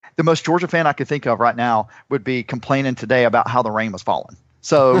the most Georgia fan I could think of right now would be complaining today about how the rain was falling.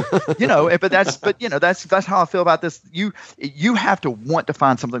 So, that's how I feel about this. You have to want to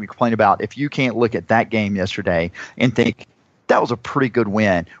find something to complain about if you can't look at that game yesterday and think that was a pretty good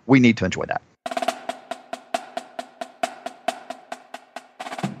win. We need to enjoy that.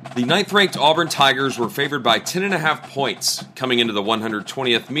 The 9th-ranked Auburn Tigers were favored by 10.5 points coming into the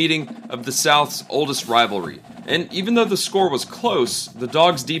 120th meeting of the South's oldest rivalry. And even though the score was close, the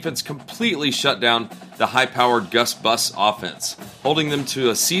Dogs' defense completely shut down the high-powered Gus Bus offense, holding them to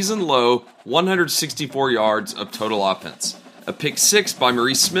a season-low 164 yards of total offense. A pick six by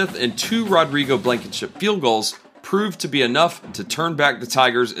Maurice Smith and 2 Rodrigo Blankenship field goals proved to be enough to turn back the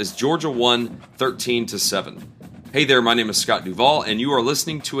Tigers as Georgia won 13-7. Hey there, my name is Scott Duvall, and you are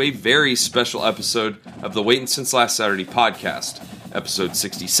listening to a very special episode of the Waiting Since Last Saturday podcast, episode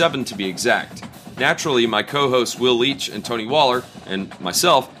 67 to be exact. Naturally, my co-hosts Will Leach and Tony Waller, and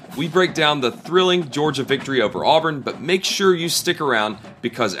myself, we break down the thrilling Georgia victory over Auburn, but make sure you stick around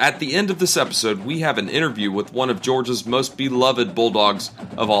because at the end of this episode, we have an interview with one of Georgia's most beloved Bulldogs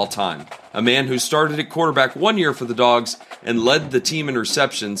of all time, a man who started at quarterback 1 year for the Dogs and led the team in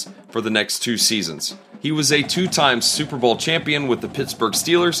receptions for the next 2 seasons. He was a 2-time Super Bowl champion with the Pittsburgh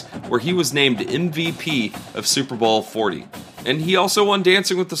Steelers, where he was named MVP of Super Bowl 40. And he also won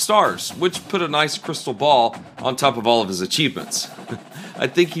Dancing with the Stars, which put a nice crystal ball on top of all of his achievements. I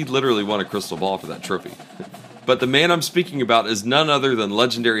think he literally won a crystal ball for that trophy. But the man I'm speaking about is none other than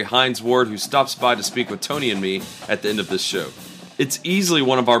legendary Hines Ward, who stops by to speak with Tony and me at the end of this show. It's easily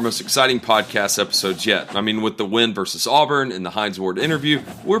one of our most exciting podcast episodes yet. I mean, with the win versus Auburn and the Hines Ward interview,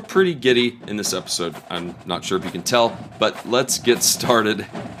 we're pretty giddy in this episode. I'm not sure if you can tell, but let's get started.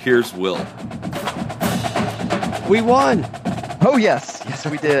 Here's Will. We won. Oh, yes. Yes,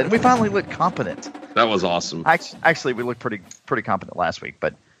 we did. We finally looked competent. That was awesome. Actually, we looked pretty competent last week,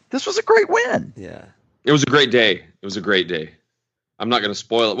 but this was a great win. Yeah. It was a great day. It was a great day. I'm not going to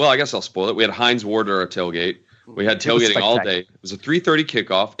spoil it. Well, I guess I'll spoil it. We had Hines Ward at our tailgate. We had tailgating all day. It was a 3:30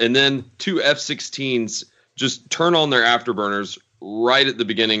 kickoff, and then 2 F-16s just turn on their afterburners right at the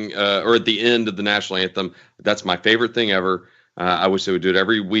beginning or at the end of the national anthem. That's my favorite thing ever. I wish they would do it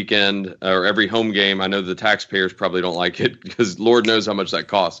every weekend or every home game. I know the taxpayers probably don't like it because Lord knows how much that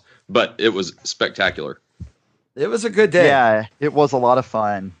costs, but it was spectacular. It was a good day. Yeah, it was a lot of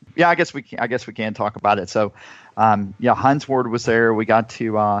fun. Yeah, I guess we can talk about it. So, Hines Ward was there. We got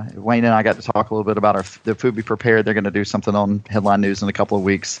to Wayne and I got to talk a little bit about the food we prepared. They're going to do something on Headline News in a couple of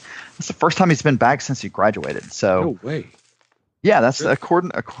weeks. It's the first time he's been back since he graduated. So, no way. Yeah, that's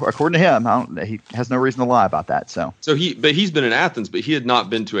according to him. He has no reason to lie about that. So he's been in Athens, but he had not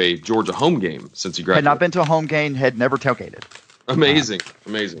been to a Georgia home game since he graduated. Had not been to a home game. Had never tailgated. Amazing.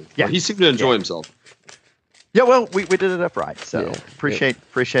 Yeah, well, he seemed to enjoy himself. Yeah, well, we did it up right. So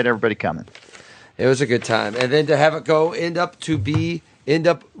appreciate everybody coming. It was a good time, and then to have it end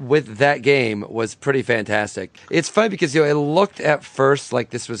up with that game was pretty fantastic. It's funny because it looked at first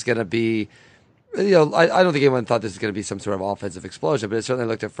like this was going to be. I don't think anyone thought this was going to be some sort of offensive explosion, but it certainly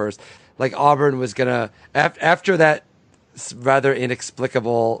looked at first like Auburn was going to, after that rather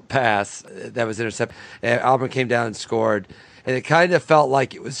inexplicable pass that was intercepted, Auburn came down and scored, and it kind of felt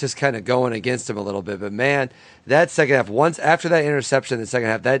like it was just kind of going against them a little bit. But man, that second half, once after that interception, the second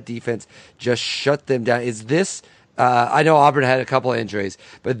half, that defense just shut them down. Is this, I know Auburn had a couple of injuries,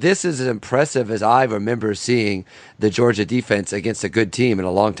 but this is as impressive as I remember seeing the Georgia defense against a good team in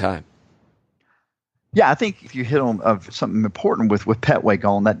a long time. Yeah, I think if you hit on something important with Petway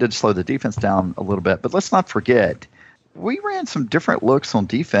gone, that did slow the defense down a little bit. But let's not forget, we ran some different looks on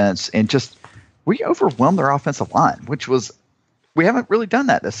defense and just we overwhelmed their offensive line, which was we haven't really done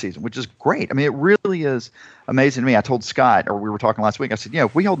that this season, which is great. I mean, it really is amazing to me. I told Scott, or we were talking last week, I said,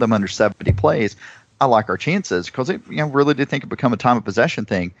 if we hold them under 70 plays, I like our chances because it really did think it become a time of possession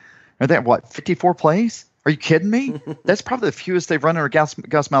thing. Are they 54 plays? Are you kidding me? That's probably the fewest they've run under Gus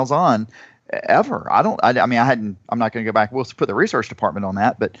Malzahn ever. I'm not going to go back. We'll put the research department on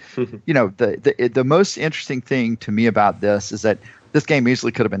that. But, the most interesting thing to me about this is that this game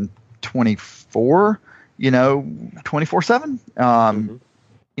easily could have been 24, 24-7.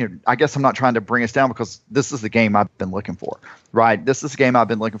 I guess I'm not trying to bring us down because this is the game I've been looking for, right? This is the game I've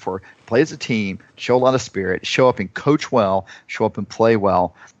been looking for. Play as a team, show a lot of spirit, show up and coach well, show up and play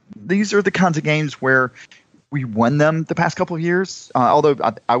well. These are the kinds of games where we won them the past couple of years. Although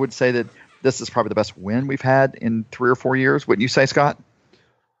I would say that this is probably the best win we've had in 3 or 4 years. Wouldn't you say, Scott?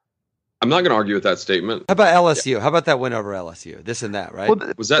 I'm not going to argue with that statement. How about LSU? How about that win over LSU? This and that, right?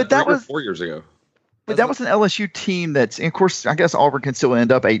 Well, was that 3 or 4 years ago? But that was an LSU team and of course, I guess Auburn can still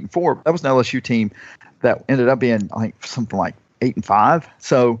end up 8-4. That was an LSU team that ended up being something like 8-5.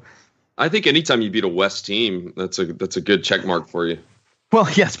 So I think anytime you beat a West team, that's a good check mark for you. Well,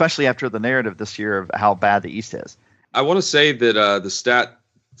 yeah, especially after the narrative this year of how bad the East is. I want to say that the stat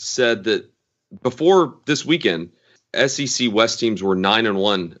said that before this weekend, SEC West teams were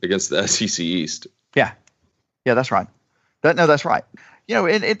 9-1 against the SEC East. Yeah, that's right. That's right.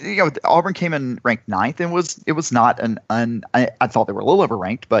 Auburn came in ranked 9th and it was not I thought they were a little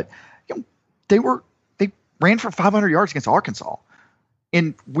overranked, but they ran for 500 yards against Arkansas,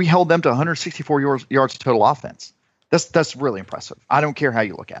 and we held them to 164 yards total offense. That's really impressive. I don't care how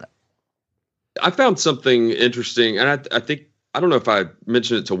you look at it. I found something interesting, and I think, I don't know if I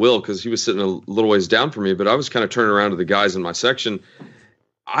mentioned it to Will because he was sitting a little ways down from me, but I was kind of turning around to the guys in my section.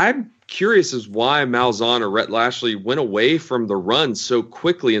 I'm curious as why Malzahn or Rhett Lashlee went away from the run so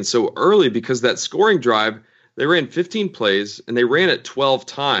quickly and so early, because that scoring drive, they ran 15 plays and they ran it 12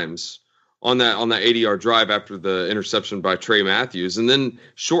 times on that 80-yard drive after the interception by Trey Matthews. And then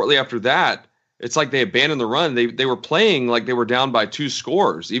shortly after that, it's like they abandoned the run. They were playing like they were down by 2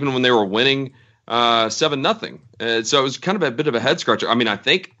 scores, even when they were winning 7-0. So it was kind of a bit of a head scratcher. I mean, I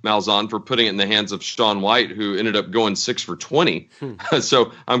thank Malzahn for putting it in the hands of Sean White, who ended up going 6 for 20.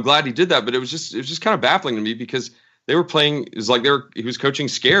 So I'm glad he did that. But it was just kind of baffling to me because they were playing. It was like he was coaching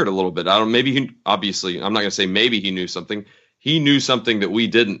scared a little bit. I don't. Maybe obviously, I'm not going to say maybe he knew something. He knew something that we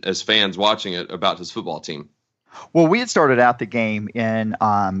didn't as fans watching it about his football team. Well, we had started out the game in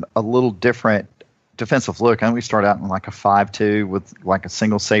a little different defensive look. I think we started out in like a 5-2 with like a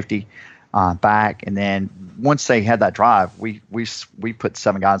single safety back, and then once they had that drive, we put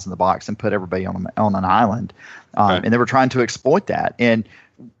 7 guys in the box and put everybody on an island, and they were trying to exploit that. And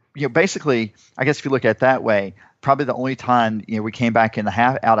basically, I guess if you look at it that way, probably the only time we came back in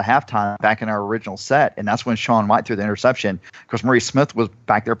out of halftime back in our original set, and that's when Sean White threw the interception, because Maurice Smith was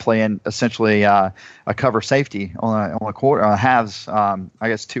back there playing essentially a cover safety on a quarter halves, I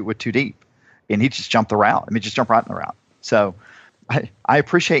guess with 2 deep, and he just jumped the route. I mean, just jumped right in the route. So I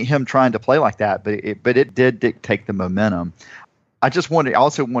appreciate him trying to play like that, but it did dictate the momentum. I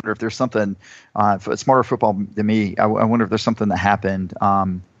also wonder if there's something smarter football than me. I wonder if there's something that happened.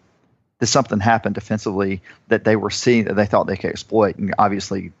 Something happened defensively that they were seeing that they thought they could exploit, and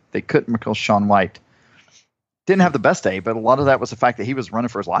obviously they couldn't because Sean White didn't have the best day. But a lot of that was the fact that he was running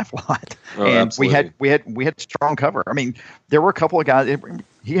for his life a lot, and absolutely. we had strong cover. I mean, there were a couple of guys.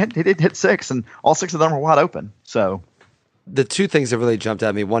 He did hit 6, and all 6 of them were wide open. So the 2 things that really jumped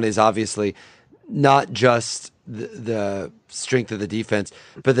at me, one is obviously not just the strength of the defense,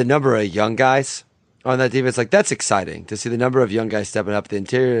 but the number of young guys on that defense. Like, that's exciting to see the number of young guys stepping up the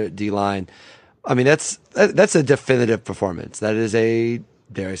interior D-line. I mean, that's a definitive performance. That is a,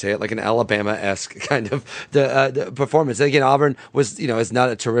 dare I say it, like an Alabama-esque kind of the performance. And again, Auburn is not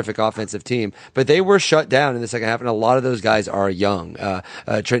a terrific offensive team, but they were shut down in the second half, and a lot of those guys are young.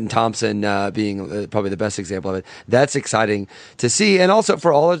 Trenton Thompson being probably the best example of it. That's exciting to see, and also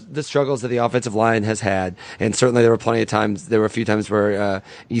for all of the struggles that the offensive line has had, and certainly there were a few times where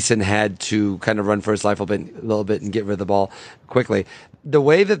Eason had to kind of run for his life a little bit and get rid of the ball quickly. The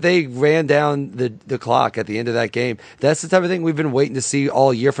way that they ran down the clock at the end of that game, that's the type of thing we've been waiting to see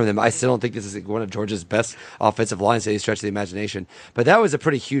all year from them. I still don't think this is one of Georgia's best offensive lines that he stretched the imagination, but that was a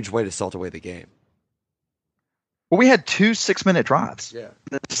pretty huge way to salt away the game. Well, we had 2 6-minute drives in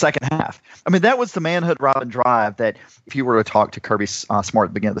the second half. I mean, that was the manhood Robin drive that if you were to talk to Kirby Smart at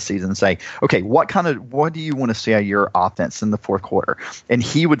the beginning of the season and say, okay, what do you want to see out of your offense in the fourth quarter? And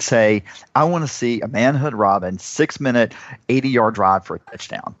he would say, I want to see a manhood Robin 6-minute, 80-yard drive for a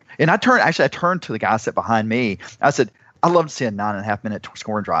touchdown. And I turned to the guy sitting behind me. I said, I'd love to see a 9.5-minute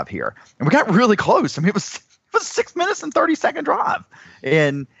scoring drive here. And we got really close. I mean, it was a 6 minutes and 30-second drive.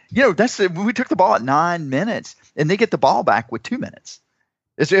 And, we took the ball at 9 minutes, and they get the ball back with 2 minutes.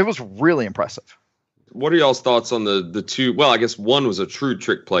 It was really impressive. What are y'all's thoughts on the 2? Well, I guess one was a true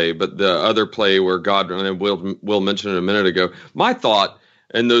trick play, but the other play where Godwin, and Will mentioned it a minute ago. My thought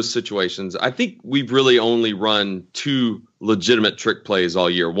in those situations, I think we've really only run 2 legitimate trick plays all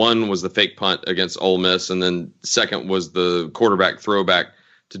year. One was the fake punt against Ole Miss, and then second was the quarterback throwback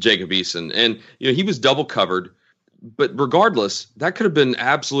to Jacob Eason. And he was double covered. But regardless, that could have been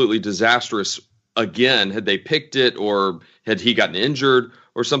absolutely disastrous again had they picked it or had he gotten injured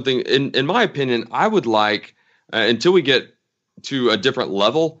or something. In my opinion, I would like, until we get to a different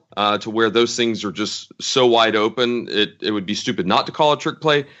level to where those things are just so wide open, it would be stupid not to call a trick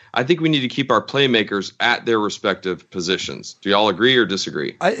play. I think we need to keep our playmakers at their respective positions. Do y'all agree or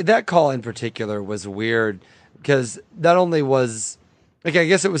disagree? That call in particular was weird because not only was Like, I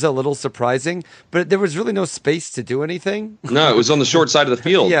guess it was a little surprising, but there was really no space to do anything. No, it was on the short side of the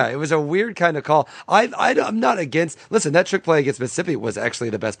field. Yeah, it was a weird kind of call. I'm not against. Listen, that trick play against Mississippi was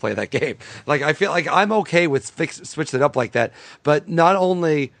actually the best play of that game. Like, I feel like I'm okay with switching it up like that. But not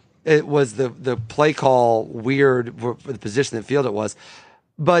only it was the play call weird for the position that field it was,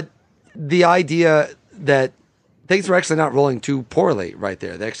 but the idea that things were actually not rolling too poorly right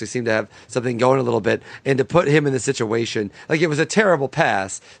there. They actually seemed to have something going a little bit, and to put him in the situation, like, it was a terrible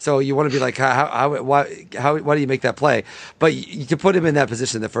pass. So you want to be like, why do you make that play? But to put him in that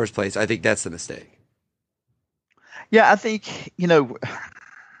position in the first place, I think that's the mistake. Yeah, I think,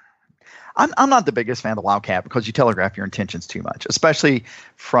 I'm not the biggest fan of the Wildcat because you telegraph your intentions too much, especially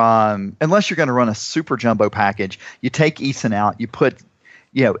unless you're going to run a super jumbo package. You take Eason out, you put,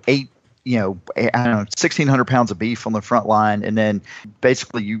 eight, I don't know, 1,600 pounds of beef on the front line, and then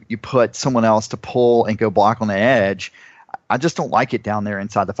basically you put someone else to pull and go block on the edge. I just don't like it down there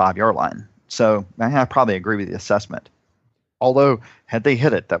inside the 5-yard line. So I probably agree with the assessment. Although, had they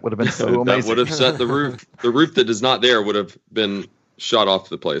hit it, that would have been so amazing. That would have set the roof. The roof that is not there would have been shot off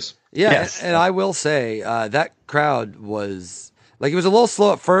the place. Yeah, yes. And I will say that crowd was... Like, it was a little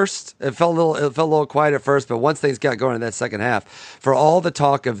slow at first. It felt a little quiet at first, but once things got going in that second half, for all the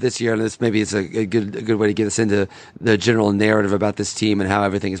talk of this year, and this maybe is a good way to get us into the general narrative about this team and how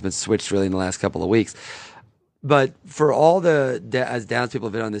everything has been switched really in the last couple of weeks. But for all as downs people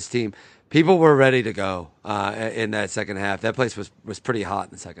have been on this team, people were ready to go in that second half. That place was pretty hot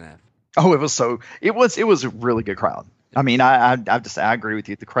in the second half. Oh, it was a really good crowd. I mean, I agree with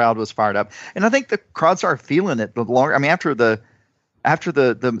you. The crowd was fired up, and I think the crowd started feeling it the longer. I mean, after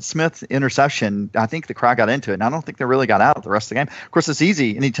the Smith interception, I think the crowd got into it, and I don't think they really got out the rest of the game. Of course, it's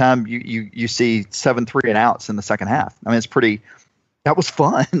easy anytime you see 7 3-and-outs in the second half. I mean, that was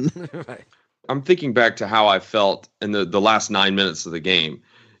fun. Right. I'm thinking back to how I felt in the last 9 minutes of the game.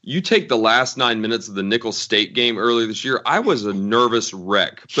 You take the last 9 minutes of the Nicholls State game earlier this year, I was a nervous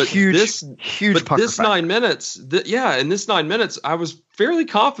wreck. But huge this 9 minutes, in this 9 minutes, I was fairly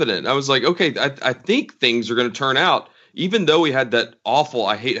confident. I was like, okay, I think things are going to turn out. Even though we had that awful,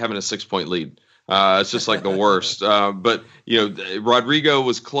 I hate having a 6-point lead. It's just like the worst. But, Rodrigo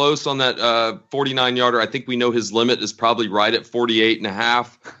was close on that 49-yarder. I think we know his limit is probably right at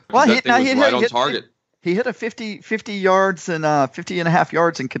 48.5. Well, that thing was right on target. He hit a 50 yards and 50.5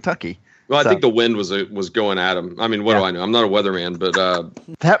 yards in Kentucky. Well, I think the wind was going at him. I mean, what do I know? I'm not a weatherman, but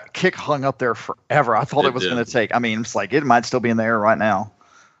that kick hung up there forever. I thought it was going to take. I mean, it's like it might still be in the air right now.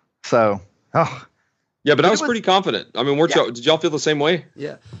 So, yeah, but I was pretty confident. I mean, did y'all feel the same way?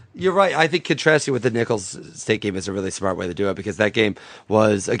 Yeah, you're right. I think contrasting with the Nicholls State game is a really smart way to do it, because that game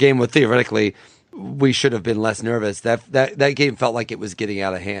was a game where theoretically we should have been less nervous. That game felt like it was getting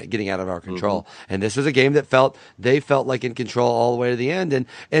out of hand, getting out of our control. Mm-hmm. And this was a game that felt like in control all the way to the end.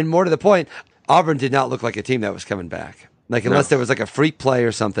 And more to the point, Auburn did not look like a team that was coming back. Like, unless there was like a freak play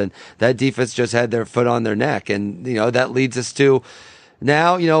or something, that defense just had their foot on their neck. And, that leads us to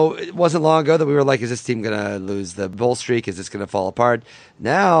now, it wasn't long ago that we were like, is this team going to lose the bowl streak? Is this going to fall apart?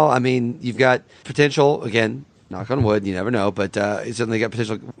 Now, I mean, you've got potential, again, knock on wood, you never know, but you certainly got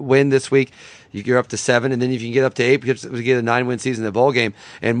potential win this week. You're up to 7, and then if you can get up to 8, because we get a 9-win season in the bowl game.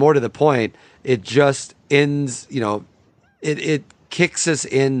 And more to the point, it just ends, it kicks us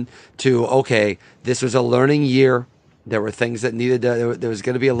into, okay, this was a learning year. There were things that there was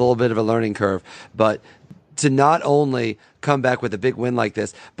going to be a little bit of a learning curve, but to not only come back with a big win like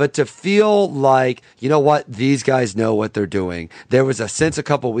this, but to feel like, you know what, these guys know what they're doing. There was a sense a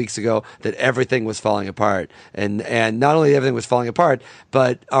couple weeks ago that everything was falling apart, and not only everything was falling apart,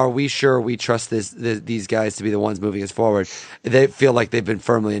 but are we sure we trust these guys to be the ones moving us forward? They feel like they've been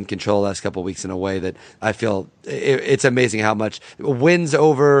firmly in control the last couple of weeks in a way that I feel it's amazing how much wins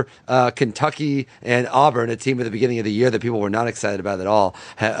over Kentucky and Auburn, a team at the beginning of the year that people were not excited about at all.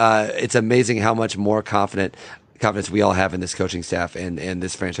 It's amazing how much more confidence we all have in this coaching staff and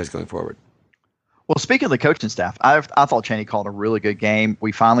this franchise going forward. Well, speaking of the coaching staff, I thought Chaney called a really good game.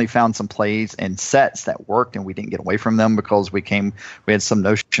 We finally found some plays and sets that worked, and we didn't get away from them because we had some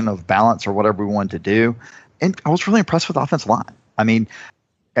notion of balance or whatever we wanted to do. And I was really impressed with the offensive line. I mean,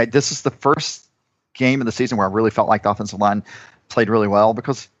 this is the first game of the season where I really felt like the offensive line played really well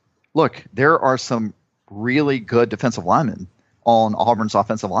because, look, there are some really good defensive linemen on Auburn's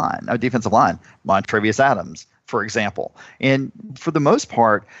defensive line. Montravius Adams, for example. And for the most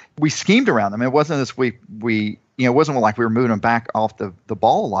part, we schemed around them. It wasn't as it wasn't like we were moving them back off the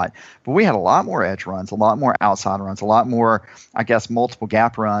ball a lot, but we had a lot more edge runs, a lot more outside runs, a lot more, I guess, multiple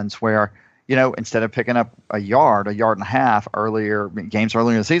gap runs where, instead of picking up a yard and a half games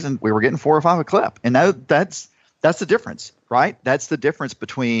earlier in the season, we were getting 4 or 5 a clip. And that's That's the difference, right? That's the difference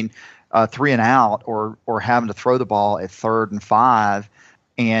between 3 and out or having to throw the ball at 3rd and 5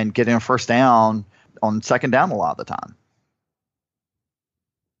 and getting a first down on 2nd down a lot of the time.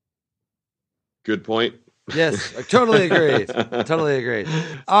 Good point. Yes, I totally agree. Totally agree.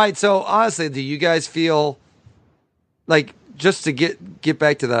 All right, so honestly, do you guys feel like, just to get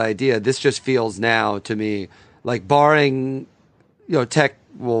back to that idea, this just feels now to me like, barring, Tech,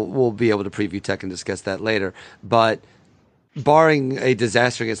 we'll be able to preview Tech and discuss that later, but barring a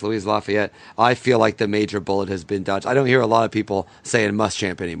disaster against Louis Lafayette, I feel like the major bullet has been dodged. I don't hear a lot of people saying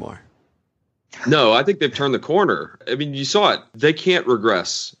Muschamp anymore. No, I think they've turned the corner. I mean, you saw it. They can't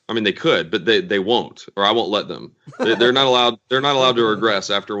regress. I mean, they could, but they won't, or I won't let them. They're not allowed. They're not allowed to regress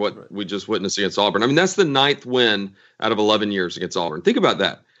after what we just witnessed against Auburn. I mean, that's the 9th win out of 11 years against Auburn. Think about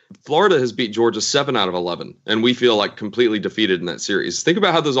that. Florida has beat Georgia 7 out of 11, and we feel like completely defeated in that series. Think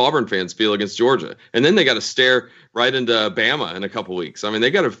about how those Auburn fans feel against Georgia, and then they got to stare right into Bama in a couple weeks. I mean,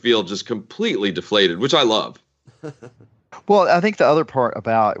 they got to feel just completely deflated, which I love. Well, I think the other part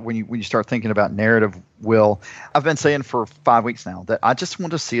about when you start thinking about narrative, Will, I've been saying for 5 weeks now that I just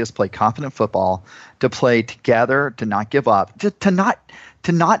want to see us play confident football, to play together, to not give up, to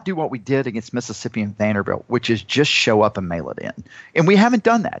not do what we did against Mississippi and Vanderbilt, which is just show up and mail it in. And we haven't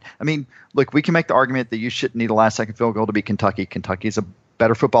done that. I mean, look, we can make the argument that you shouldn't need a last-second field goal to beat Kentucky. Kentucky's a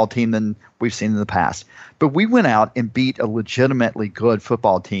better football team than we've seen in the past. But we went out and beat a legitimately good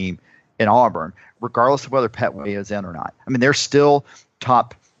football team in Auburn, regardless of whether Petway is in or not. I mean, they're still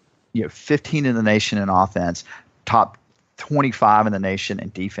top 15 in the nation in offense, top 25 in the nation in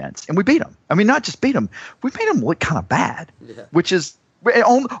defense. And we beat them. I mean, not just beat them, we made them look kind of bad, which is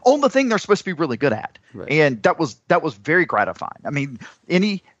on the thing they're supposed to be really good at. Right. And that was very gratifying. I mean,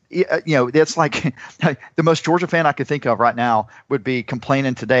 it's like the most Georgia fan I could think of right now would be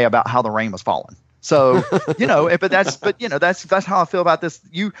complaining today about how the rain was falling. So, but that's how I feel about this.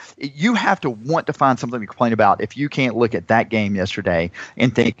 You have to want to find something to complain about. If you can't look at that game yesterday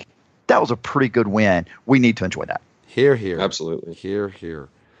and think that was a pretty good win, we need to enjoy that. Hear, hear. Absolutely. Hear, hear.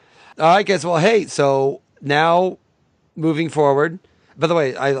 All right, guys. Well, hey, so now moving forward. By the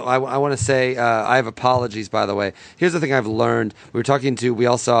way, I want to say I have apologies, by the way. Here's the thing I've learned. We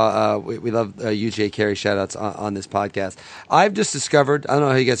all saw, we love UJ Carey shout-outs on this podcast. I've just discovered, I don't know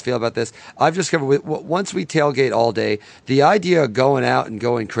how you guys feel about this, I've discovered once we tailgate all day, the idea of going out and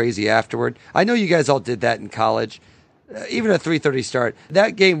going crazy afterward, I know you guys all did that in college, even a 3:30 start,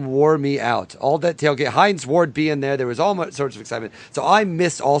 that game wore me out. All that tailgate, Hines Ward being there was all sorts of excitement. So I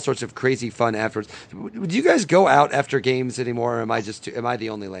missed all sorts of crazy fun afterwards. Do you guys go out after games anymore, or am I the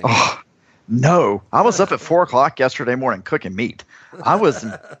only lame? Oh, no. I was up at 4:00 yesterday morning cooking meat. I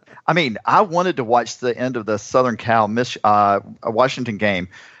wanted to watch the end of the Southern Cal Washington game.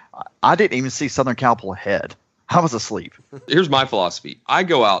 I didn't even see Southern Cal pull ahead. I was asleep. Here's my philosophy. I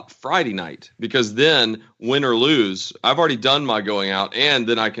go out Friday night because then, win or lose, I've already done my going out, and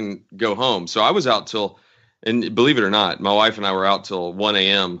then I can go home. So I was out till, and believe it or not, my wife and I were out till 1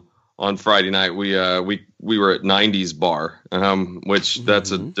 a.m. on Friday night. We were at 90s bar, which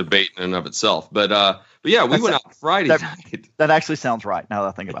that's a debate in and of itself. But yeah, we went out Friday night. That actually sounds right now that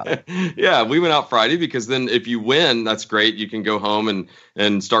I think about it. Yeah, we went out Friday because then if you win, that's great. You can go home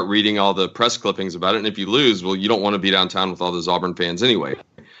and start reading all the press clippings about it. And if you lose, well, you don't want to be downtown with all those Auburn fans anyway.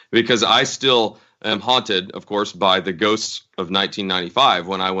 Because I still am haunted, of course, by the ghosts of 1995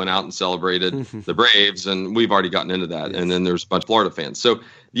 when I went out and celebrated the Braves. And we've already gotten into that. Yes. And then there's a bunch of Florida fans. So,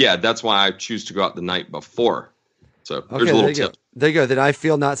 yeah, that's why I choose to go out the night before. So there's a little tip. There you go. Then I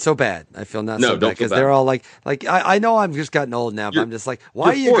feel not so bad. I feel not so bad because they're all like I know I'm just gotten old now, but I'm just like, why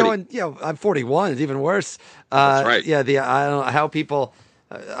are you 40. Going? I'm 41. It's even worse. That's right. Yeah. I don't know how people.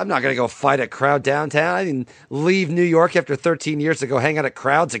 I'm not going to go fight a crowd downtown. I didn't leave New York after 13 years to go hang out at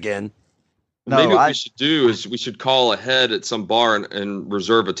crowds again. No, maybe what we should do is we should call ahead at some bar and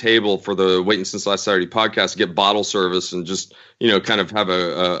reserve a table for the Waiting Since Last Saturday podcast to get bottle service and just, kind of have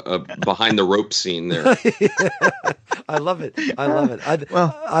a behind the rope scene there. I love it.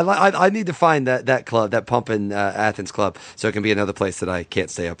 I need to find that club, that Pumpin' Athens club, so it can be another place that I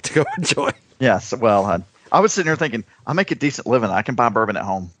can't stay up to go enjoy. Yes. Well, I was sitting here thinking, I make a decent living. I can buy bourbon at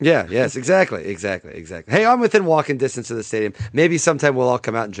home. Yeah, yes, exactly. Hey, I'm within walking distance of the stadium. Maybe sometime we'll all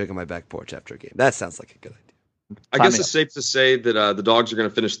come out and drink on my back porch after a game. That sounds like a good idea. I guess it's safe to say that the Dogs are going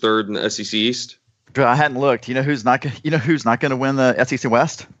to finish third in the SEC East. I hadn't looked. You know who's not going to win the SEC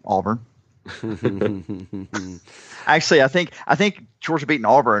West? Auburn. Actually, I think Georgia beating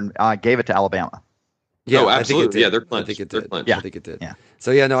Auburn gave it to Alabama. Yeah, Oh, I think it absolutely. did. Yeah, they're I clinched. think it They're did. clinched. Yeah. I think it did. Yeah. So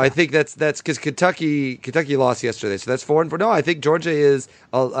yeah, no, I think that's because Kentucky lost yesterday, so that's 4-4. No, I think Georgia is.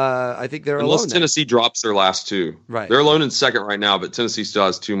 I think they're Unless alone now. Tennessee drops their last two. Right. They're alone in second right now, but Tennessee still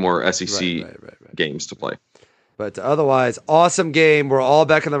has two more SEC Right. games to play. But otherwise, awesome game. We're all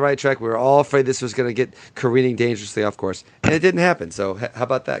back on the right track. We were all afraid this was going to get careening dangerously off course, and it didn't happen. So how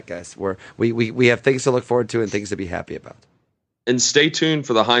about that, guys? We have things to look forward to and things to be happy about. And stay tuned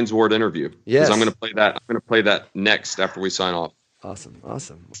for the Hines Ward interview. Yes. Because I'm going to play that. I'm going to play that next after we sign off. Awesome.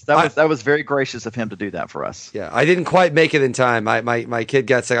 That was very gracious of him to do that for us. Yeah, I didn't quite make it in time. My kid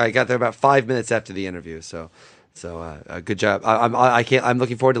got sick. I got there about 5 minutes after the interview. So good job. I'm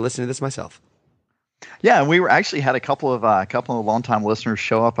looking forward to listening to this myself. Yeah, and we were actually had a couple of longtime listeners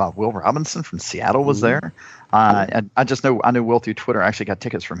show up. Will Robinson from Seattle was there. And I knew Will through Twitter. I actually got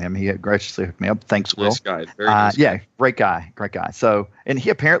tickets from him. He had graciously hooked me up. Thanks, Will. Nice guy. Very nice guy. Yeah, great guy. So, and he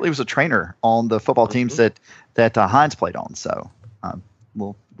apparently was a trainer on the football teams that Hines played on. So,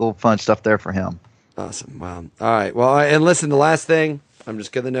 little fun stuff there for him. Awesome. Wow. All right. Well, and listen, the last thing I'm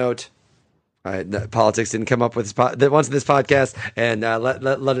just going to note. All right, politics didn't come up with once in this podcast, and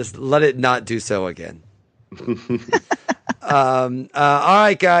let it not do so again. All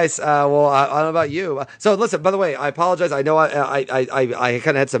right, guys. Well, I don't know about you. So, listen. By the way, I apologize. I know I kind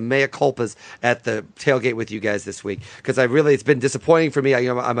of had some mea culpas at the tailgate with you guys this week because it's been disappointing for me.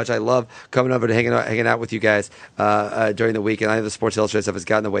 You know how much I love coming over to hanging out with you guys during the week, and I know the Sports Illustrated stuff has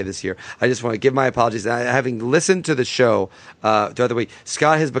gotten away this year. I just want to give my apologies. And having listened to the show throughout the week,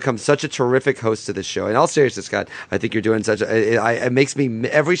 Scott has become such a terrific host to this show. In all seriousness, Scott, I think you're doing it makes me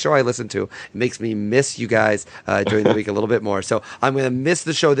every show I listen to, it makes me miss you guys during the week a little bit more. So I'm going to miss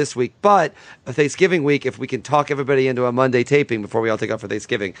the show this week, but Thanksgiving week, if we can talk everybody into a Monday taping before we all take off for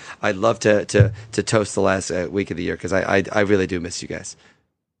Thanksgiving, I'd love to toast the last week of the year because I really do miss you guys.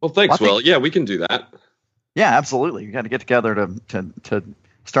 Well, thanks, Will. Yeah, we can do that. Yeah, absolutely. You got to get together to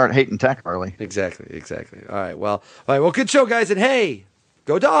start hating tech early. Exactly. All right. Well, good show, guys, and hey,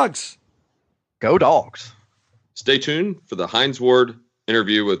 go Dogs! Go Dogs! Stay tuned for the Hines Ward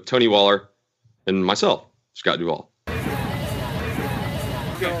interview with Tony Waller and myself, Scott Duvall.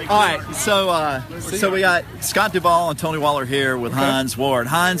 All right, so we got Scott Duvall and Tony Waller here with Hines Ward.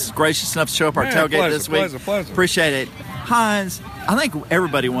 Hines is gracious enough to show up our tailgate this week. Pleasure. Appreciate it. Hines, I think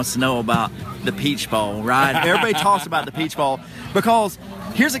everybody wants to know about the Peach Bowl, right? Everybody talks about the Peach Bowl because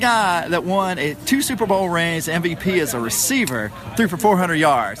here's a guy that won 2 Super Bowl rings, MVP as a receiver, threw for 400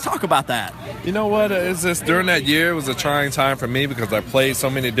 yards. Talk about that. You know what? It's just during that year, it was a trying time for me because I played so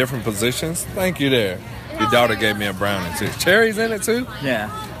many different positions. Thank you there. Your daughter gave me a brownie, too. Cherries in it, too?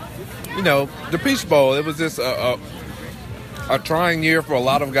 Yeah. You know, the Peach Bowl, it was just a trying year for a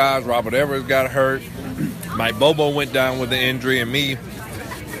lot of guys. Robert Everett got hurt. Mike Bobo went down with an injury, and me,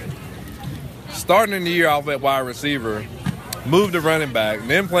 starting the year off at wide receiver, moved to running back,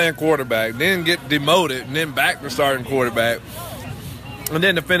 then playing quarterback, then get demoted, and then back to starting quarterback. And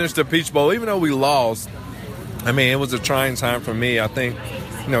then to finish the Peach Bowl, even though we lost, I mean, it was a trying time for me. I think,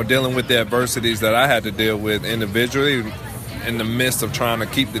 dealing with the adversities that I had to deal with individually in the midst of trying to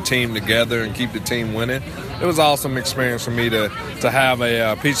keep the team together and keep the team winning. It was an awesome experience for me to have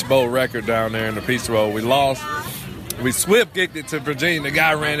a Peach Bowl record down there in the Peach Bowl. We lost. We swift-kicked it to Virginia. The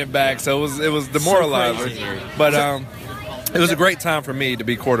guy ran it back, so it was demoralizing. But it was a great time for me to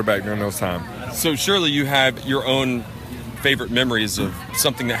be quarterback during those times. So surely you have your own favorite memories of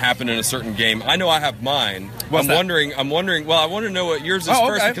something that happened in a certain game. I know I have mine. What's that? I'm wondering, well, I want to know what yours is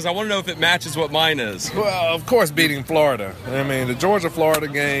first because I want to know if it matches what mine is. Well, of course, beating Florida. I mean, the Georgia-Florida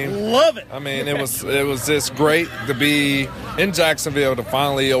game. Love it. I mean, it was just great to be in Jacksonville to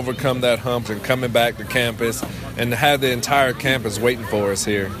finally overcome that hump and coming back to campus and to have the entire campus waiting for us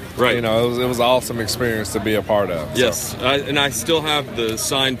here. Right. It was an awesome experience to be a part of. Yes, and I still have the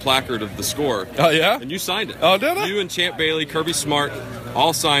signed placard of the score. Oh, yeah? And you signed it. Oh, did I? You and Champ Bailey, Kirby Smart,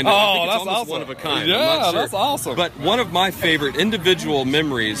 all signed it. Oh, I think it's that's almost awesome. one of a kind. Yeah, I'm not sure. that's awesome. But one of my favorite individual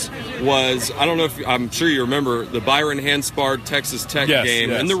memories was, I don't know if, I'm sure you remember, the Byron Hanspard Texas Tech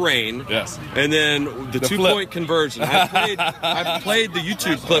game in the rain. Yes. And then the two-point conversion. I've played the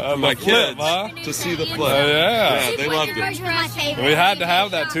YouTube clip for my flip, kids to see the flip. Yeah. They loved it. We had to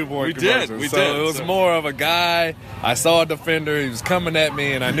have that 2-point conversion. We so did. It was more of a guy. I saw a defender. He was coming at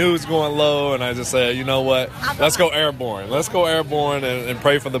me, and I knew he was going low. And I just said, you know what? Let's go airborne. Let's go airborne and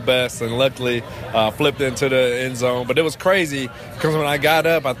pray for the best. And luckily, flipped into the end zone. But it was crazy because when I got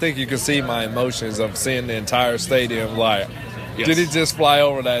up, I think you could see my emotions of seeing the entire stadium like, Yes. Did he just fly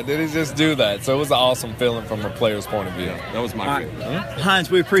over that? Did he just do that? So it was an awesome feeling from a player's point of view. That was my favorite.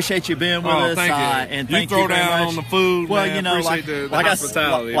 Hines, we appreciate you being with us. Thank you. And You thank throw you very down much. on the food, Well, man. you know, Appreciate the like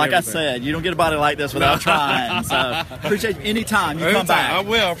hospitality and I everything. said, you don't get a body like this without trying. So appreciate you anytime you come Anytime. back. I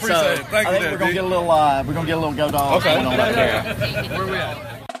will. Appreciate So, it. Thank I you, think we're Dad, gonna D. get a little Go Dogs. Okay. going on right there. Where we at?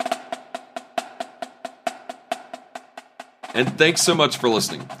 And thanks so much for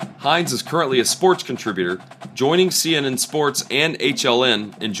listening. Hines is currently a sports contributor, joining CNN Sports and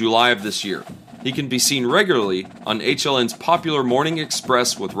HLN in July of this year. He can be seen regularly on HLN's popular Morning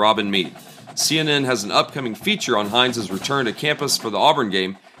Express with Robin Meade. CNN has an upcoming feature on Hines' return to campus for the Auburn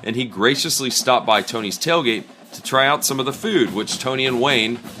game, and he graciously stopped by Tony's tailgate to try out some of the food which Tony and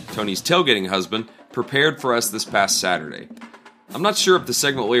Wayne, Tony's tailgating husband, prepared for us this past Saturday. I'm not sure if the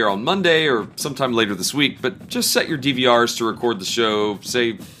segment will air on Monday or sometime later this week, but just set your DVRs to record the show,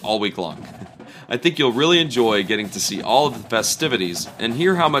 say, all week long. I think you'll really enjoy getting to see all of the festivities and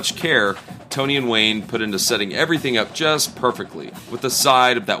hear how much care Tony and Wayne put into setting everything up just perfectly, with a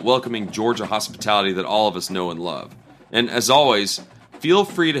side of that welcoming Georgia hospitality that all of us know and love. And as always, feel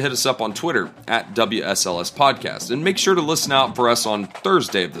free to hit us up on Twitter at WSLS Podcast, and make sure to listen out for us on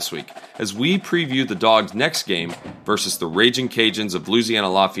Thursday of this week as we preview the Dogs' next game versus the Raging Cajuns of Louisiana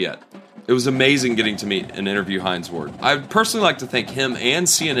Lafayette. It was amazing getting to meet and interview Hines Ward. I'd personally like to thank him and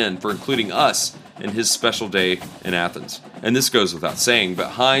CNN for including us in his special day in Athens. And this goes without saying, but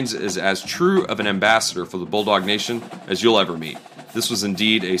Hines is as true of an ambassador for the Bulldog Nation as you'll ever meet. This was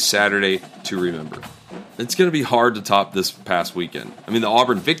indeed a Saturday to remember. It's going to be hard to top this past weekend. I mean, the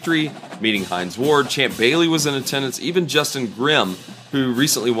Auburn victory, meeting Hines Ward, Champ Bailey was in attendance, even Justin Grimm, who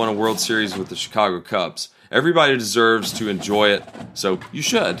recently won a World Series with the Chicago Cubs. Everybody deserves to enjoy it, so you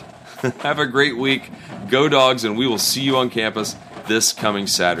should. Have a great week. Go Dogs, and we will see you on campus this coming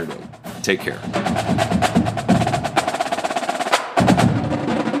Saturday. Take care.